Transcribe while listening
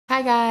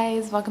Hi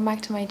guys, welcome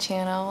back to my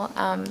channel.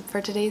 For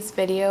today's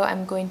video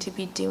I'm going to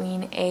be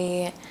doing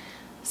a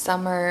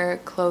summer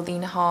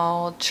clothing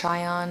haul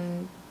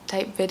try-on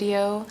type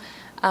video.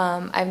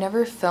 I've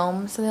never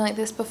filmed something like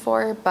this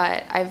before,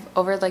 but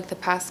over like the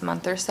past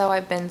month or so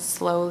I've been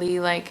slowly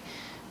like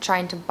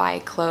trying to buy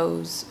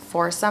clothes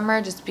for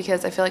summer, just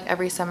because I feel like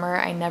every summer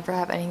I never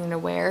have anything to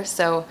wear,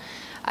 so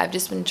I've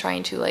just been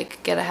trying to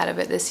like get ahead of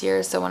it this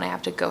year, so when I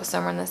have to go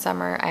somewhere in the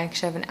summer I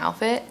actually have an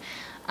outfit.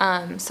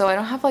 So I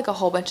don't have like a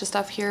whole bunch of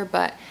stuff here,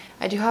 but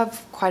I do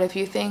have quite a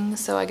few things,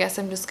 so I guess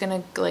I'm just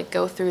gonna like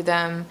go through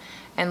them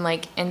and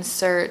like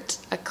insert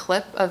a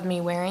clip of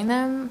me wearing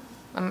them.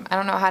 I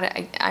don't know how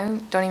to, I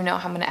don't even know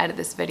how I'm gonna edit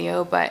this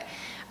video, but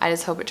I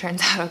just hope it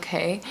turns out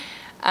okay.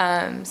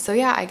 So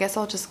yeah, I guess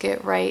I'll just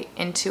get right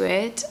into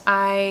it.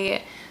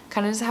 I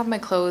kind of just have my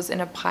clothes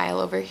in a pile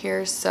over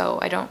here, so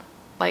I don't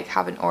like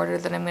have an order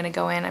that I'm gonna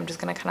go in. I'm just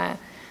gonna kind of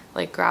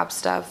like grab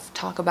stuff,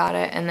 talk about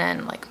it, and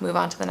then like move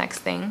on to the next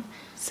thing.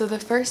 So the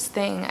first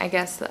thing I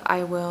guess that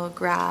I will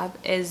grab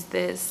is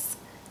this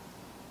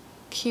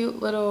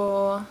cute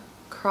little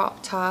crop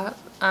top.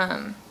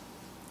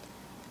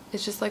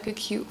 It's just like a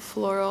cute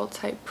floral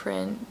type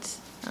print.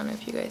 I don't know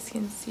if you guys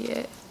can see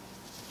it.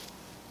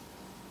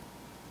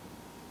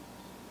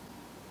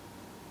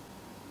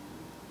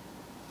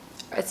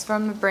 It's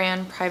from the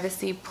brand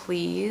Privacy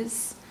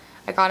Please.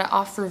 I got it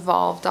off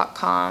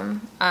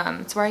Revolve.com.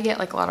 It's where I get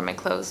like a lot of my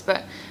clothes,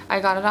 but I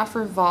got it off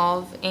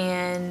Revolve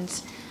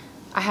and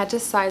I had to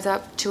size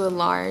up to a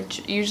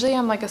large. Usually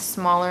I'm like a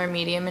smaller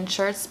medium in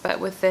shirts, but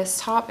with this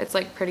top it's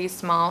like pretty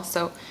small,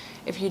 so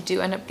if you do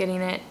end up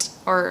getting it,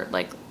 or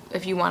like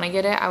if you want to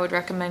get it, I would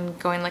recommend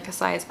going like a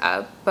size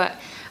up. But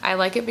I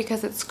like it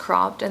because it's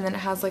cropped and then it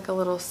has like a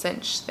little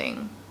cinch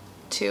thing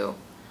too,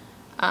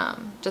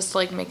 just to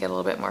like make it a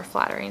little bit more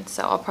flattering.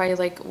 So I'll probably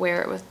like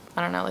wear it with,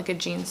 I don't know, like a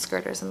jean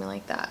skirt or something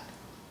like that.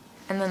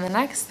 And then the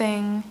next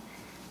thing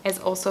is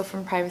also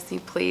from Privacy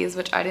Please,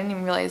 which I didn't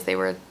even realize they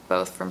were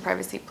both from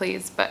Privacy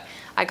Please, but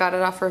I got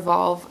it off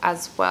Revolve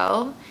as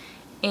well.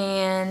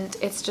 And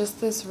it's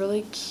just this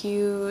really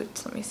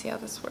cute, let me see how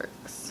this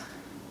works.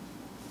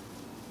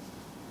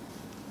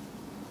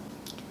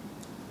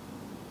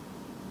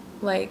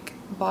 Like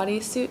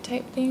bodysuit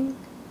type thing.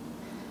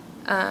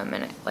 And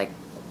it like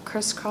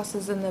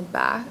crisscrosses in the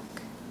back,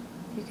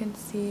 you can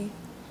see.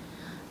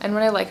 And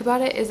what I like about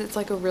it is it's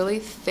like a really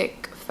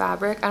thick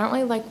fabric. I don't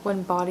really like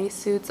when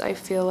bodysuits I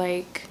feel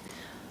like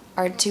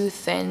are too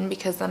thin,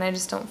 because then I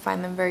just don't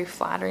find them very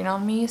flattering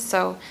on me.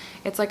 So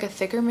it's like a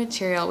thicker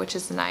material, which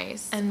is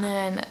nice. And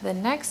then the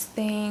next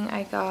thing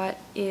I got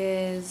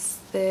is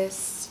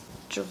this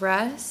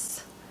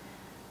dress.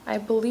 I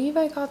believe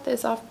I got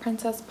this off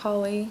Princess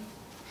Polly.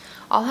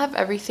 I'll have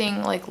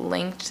everything like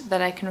linked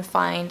that I can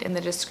find in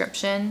the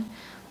description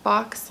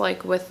box,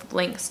 like with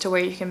links to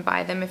where you can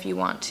buy them if you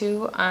want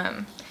to.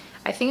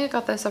 I think I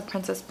got this off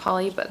Princess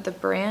Polly, but the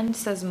brand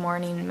says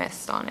Morning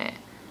Mist on it.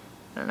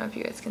 I don't know if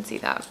you guys can see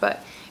that,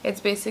 but it's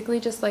basically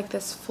just like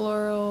this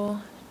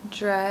floral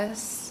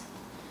dress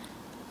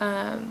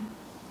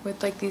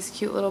with like these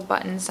cute little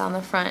buttons down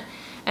the front.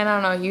 And I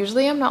don't know,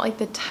 usually I'm not like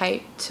the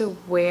type to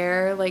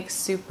wear like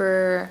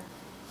super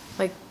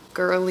like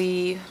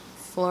girly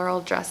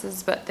floral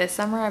dresses, but this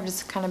summer I've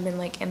just kind of been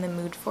like in the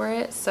mood for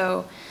it.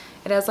 So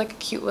it has like a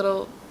cute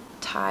little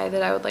tie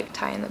that I would like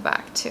tie in the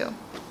back too.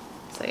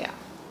 So yeah.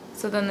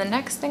 So then the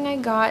next thing I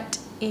got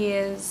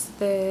is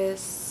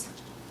this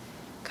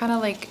kind of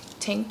like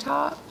tank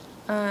top.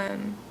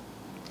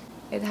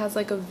 It has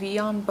like a V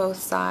on both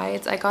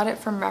sides. I got it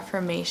from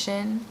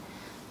Reformation.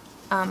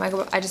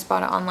 I just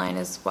bought it online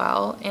as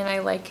well, and I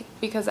like it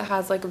because it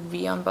has like a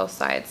V on both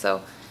sides.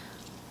 So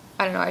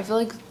I don't know, I feel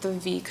like the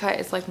V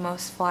cut is like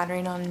most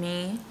flattering on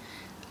me.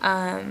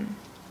 And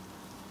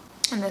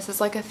this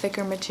is like a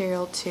thicker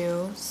material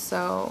too,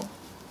 so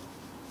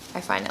I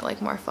find it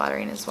like more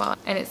flattering as well.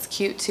 And it's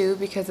cute too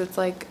because it's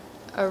like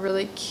a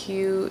really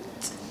cute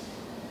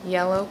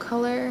yellow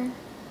color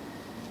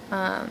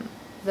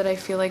that I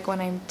feel like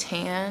when I'm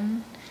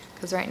tan,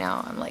 because right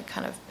now I'm like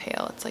kind of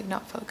pale, it's like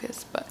not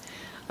focused, but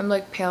I'm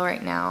like pale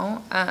right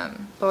now,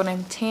 but when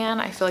I'm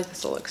tan I feel like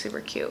this will look super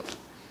cute.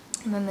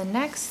 And then the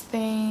next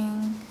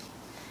thing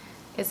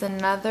is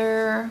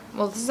another,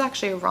 well, this is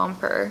actually a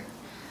romper.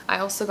 I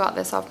also got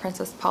this off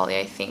Princess Polly,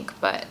 I think,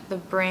 but the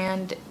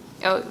brand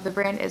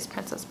is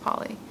Princess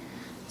Polly.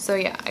 So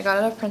yeah, I got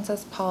it off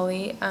Princess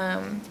Polly.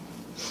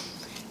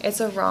 It's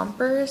a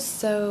romper,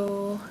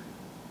 so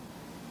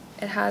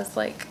it has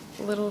like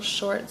little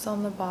shorts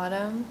on the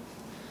bottom.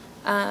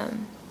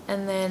 And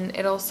then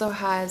it also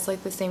has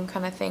like the same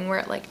kind of thing where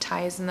it like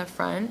ties in the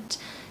front.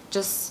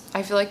 Just,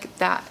 I feel like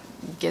that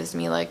gives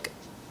me like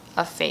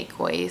a fake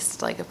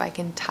waist. Like if I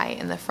can tie it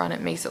in the front,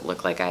 it makes it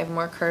look like I have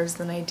more curves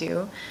than I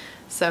do.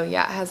 So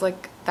yeah, it has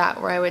like that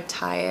where I would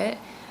tie it,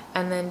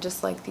 and then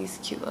just like these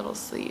cute little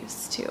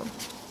sleeves too.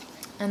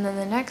 And then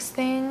the next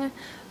thing,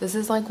 this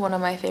is like one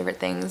of my favorite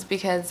things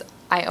because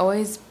I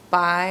always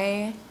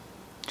buy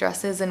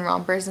dresses and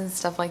rompers and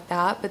stuff like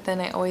that, but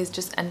then I always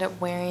just end up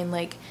wearing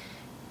like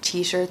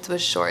t-shirts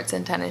with shorts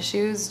and tennis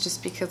shoes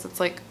just because it's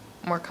like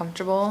more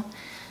comfortable.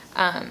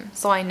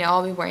 So I know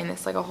I'll be wearing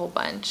this like a whole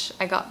bunch.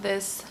 I got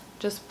this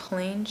just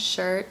plain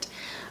shirt.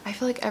 I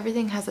feel like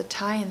everything has a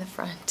tie in the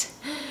front.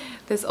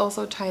 This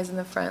also ties in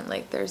the front,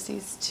 like there's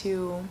these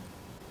two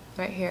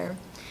right here,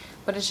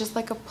 but it's just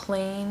like a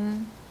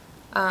plain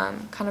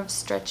kind of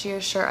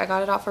stretchier shirt. I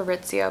got it off of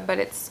Aritzia, but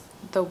it's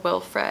the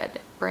Wilfred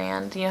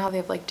brand. You know how they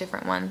have like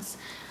different ones,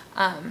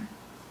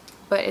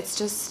 but it's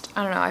just,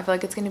 I don't know, I feel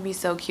like it's gonna be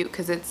so cute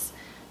because it's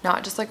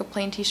not just like a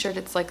plain t-shirt,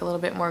 it's like a little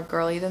bit more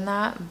girly than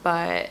that,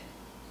 but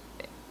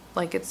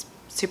like it's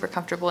super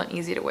comfortable and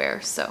easy to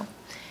wear. So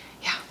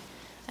yeah.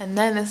 And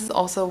then this is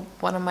also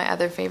one of my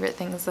other favorite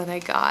things that I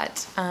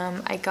got.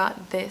 I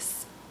got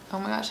this, oh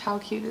my gosh, how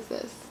cute is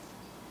this?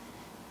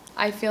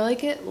 I feel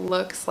like it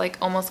looks like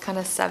almost kind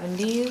of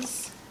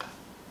 70s.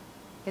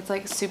 It's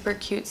like super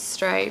cute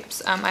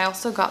stripes. I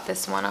also got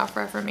this one off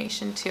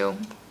Reformation too.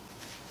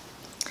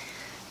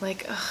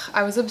 Like, ugh,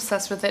 I was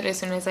obsessed with it as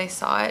soon as I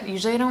saw it.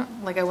 Usually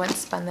I wouldn't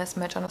spend this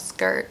much on a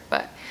skirt,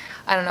 but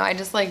I don't know, I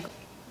just like,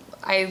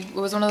 it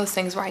was one of those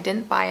things where I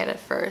didn't buy it at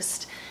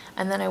first,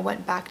 and then I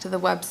went back to the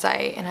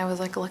website and I was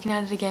like looking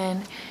at it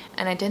again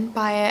and I didn't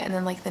buy it, and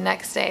then like the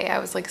next day I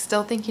was like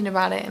still thinking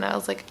about it and I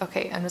was like,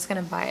 okay, I'm just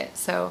gonna buy it.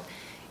 So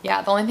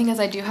yeah, the only thing is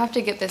I do have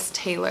to get this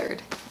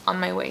tailored on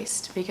my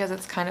waist because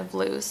it's kind of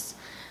loose,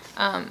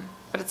 but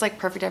it's like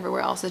perfect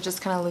everywhere else. It's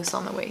just kind of loose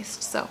on the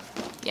waist. So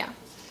yeah.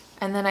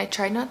 And then I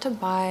tried not to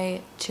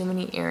buy too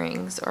many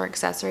earrings or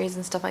accessories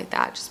and stuff like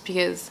that just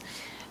because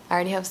I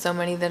already have so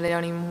many that I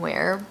don't even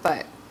wear,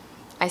 but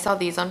I saw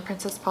these on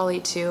Princess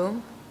Polly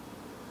too,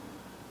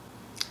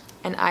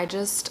 and I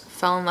just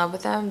fell in love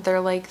with them.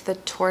 They're like the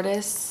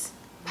tortoise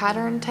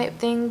pattern type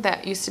thing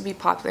that used to be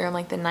popular in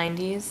like the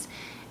 90s,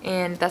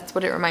 and that's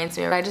what it reminds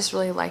me of. I just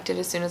really liked it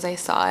as soon as I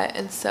saw it,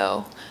 and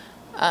so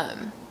I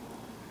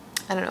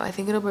don't know, I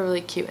think it'll be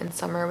really cute in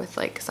summer with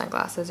like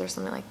sunglasses or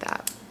something like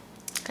that.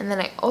 And then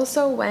I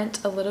also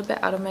went a little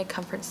bit out of my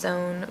comfort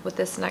zone with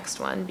this next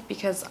one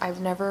because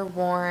I've never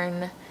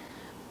worn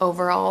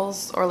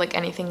overalls or like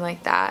anything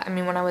like that. I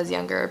mean, when I was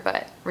younger,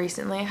 but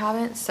recently I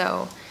haven't.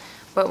 So,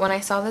 but when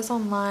I saw this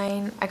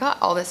online, I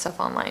got all this stuff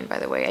online, by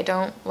the way. I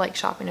don't like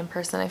shopping in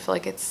person. I feel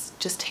like it's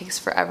just takes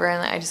forever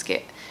and I just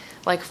get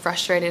like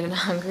frustrated and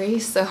hungry.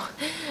 So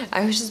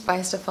I always just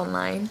buy stuff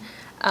online.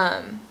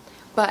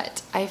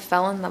 But I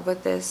fell in love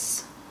with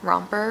this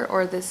romper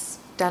or this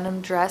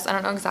denim dress. I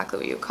don't know exactly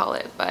what you call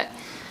it, but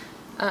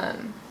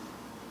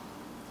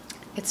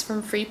it's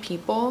from Free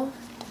People.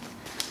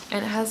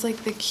 And it has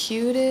like the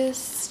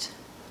cutest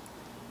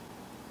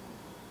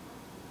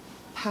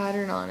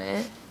pattern on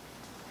it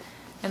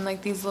and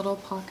like these little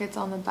pockets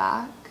on the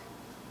back.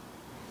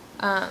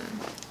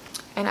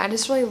 And I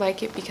just really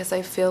like it because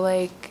I feel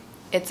like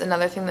it's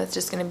another thing that's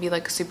just going to be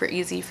like super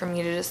easy for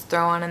me to just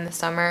throw on in the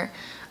summer.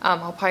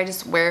 I'll probably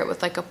just wear it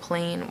with like a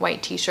plain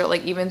white t-shirt,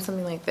 like even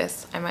something like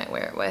this I might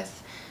wear it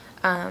with.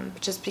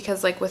 Just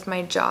because like with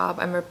my job,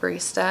 I'm a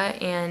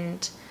barista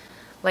and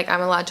like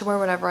I'm allowed to wear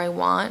whatever I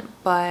want,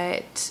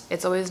 but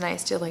it's always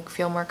nice to like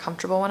feel more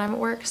comfortable when I'm at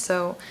work.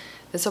 So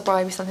this will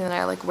probably be something that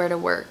I like wear to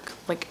work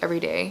like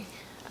every day,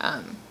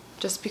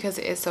 just because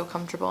it is so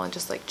comfortable and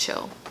just like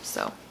chill.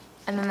 So,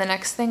 and then the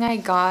next thing I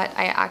got,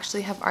 I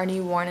actually have already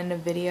worn in a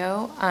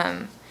video.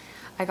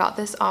 I got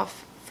this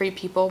off Free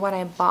People when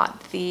I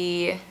bought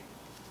the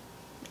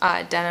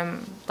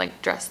denim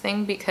like dress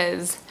thing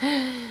because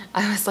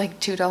I was like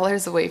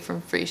 $2 away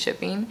from free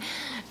shipping,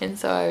 and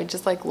so I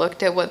just like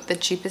looked at what the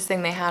cheapest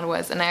thing they had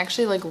was, and I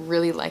actually like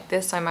really like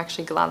this, so I'm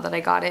actually glad that I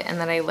got it and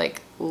that I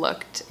like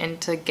looked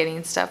into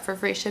getting stuff for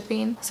free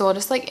shipping. So I'll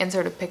just like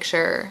insert a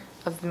picture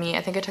of me.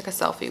 I think I took a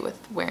selfie with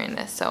wearing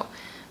this. So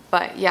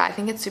but yeah, I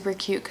think it's super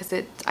cute because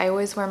I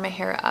always wear my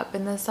hair up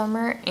in the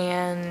summer,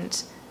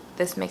 and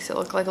this makes it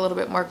look like a little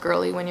bit more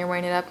girly when you're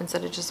wearing it up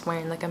instead of just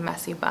wearing like a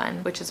messy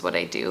bun, which is what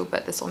I do,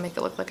 but this will make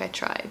it look like I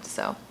tried.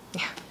 So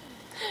yeah.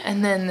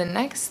 And then the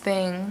next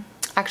thing,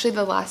 actually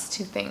the last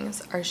two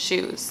things, are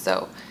shoes.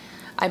 So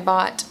I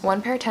bought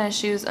one pair of tennis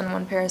shoes and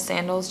one pair of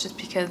sandals just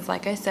because,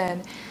 like I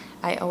said,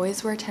 I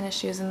always wear tennis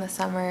shoes in the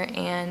summer,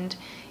 and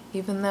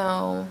even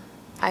though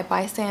I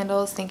buy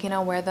sandals thinking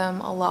I'll wear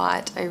them a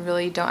lot, I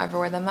really don't ever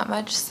wear them that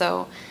much.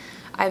 So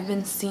I've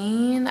been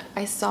seeing,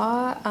 I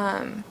saw,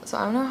 so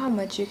I don't know how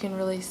much you can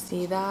really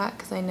see that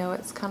because I know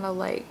it's kind of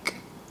like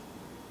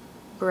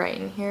bright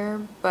in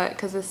here, but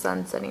because the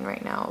sun's setting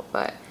right now,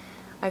 but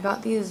I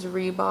got these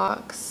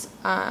Reeboks.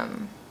 I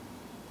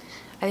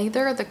think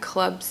they're the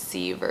Club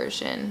C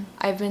version.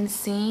 I've been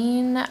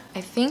seeing,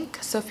 I think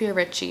Sofia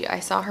Richie, I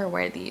saw her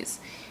wear these,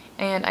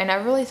 and I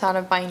never really thought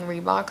of buying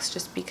Reeboks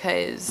just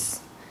because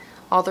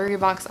all the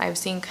Reeboks I've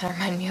seen kind of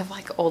remind me of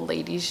like old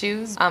lady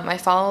shoes. I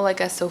follow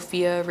like a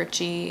Sofia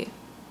Richie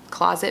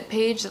closet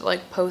page that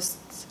like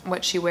posts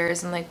what she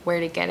wears and like where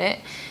to get it.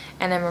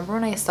 And I remember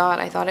when I saw it,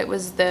 I thought it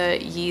was the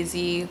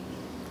Yeezy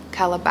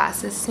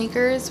Calabasas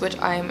sneakers, which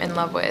I'm in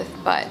love with,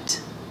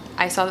 but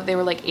I saw that they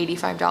were like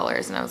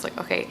 $85 and I was like,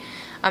 okay,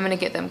 I'm gonna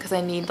get them because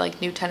I need like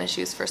new tennis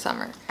shoes for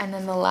summer. And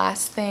then the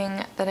last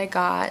thing that I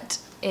got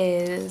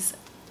is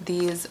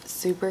these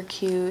super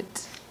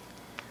cute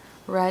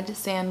red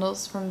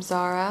sandals from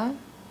Zara.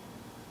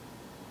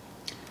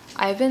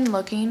 I've been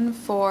looking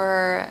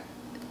for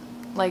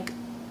like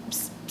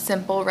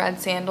simple red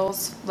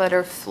sandals that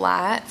are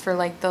flat for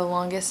like the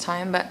longest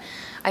time, but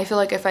I feel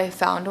like if I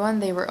found one,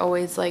 they were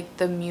always like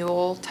the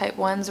mule type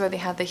ones where they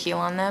had the heel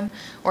on them,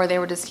 or they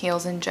were just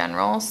heels in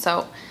general.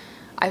 So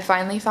I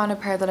finally found a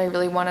pair that I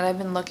really wanted. I've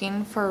been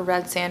looking for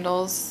red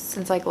sandals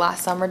since like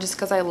last summer just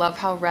because I love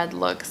how red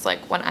looks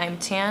like when I'm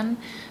tan.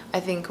 I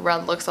think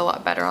red looks a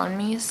lot better on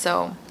me,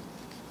 so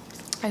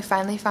I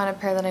finally found a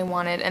pair that I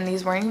wanted, and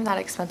these weren't even that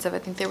expensive. I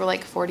think they were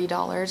like $40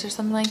 or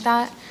something like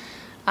that.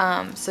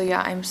 So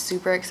yeah, I'm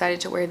super excited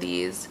to wear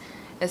these,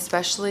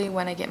 especially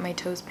when I get my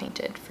toes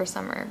painted for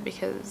summer,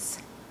 because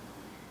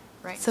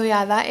right. So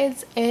yeah, that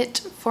is it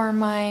for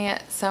my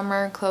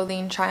summer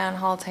clothing try on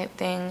haul type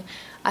thing.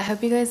 I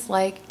hope you guys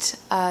liked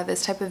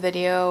this type of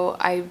video.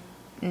 I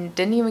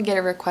didn't even get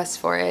a request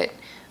for it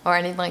or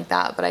anything like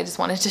that, but I just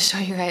wanted to show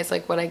you guys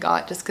like what I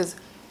got, just because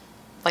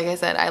like I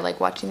said, I like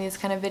watching these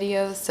kind of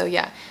videos. So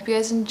yeah, hope you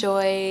guys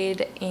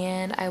enjoyed,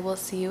 and I will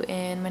see you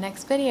in my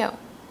next video.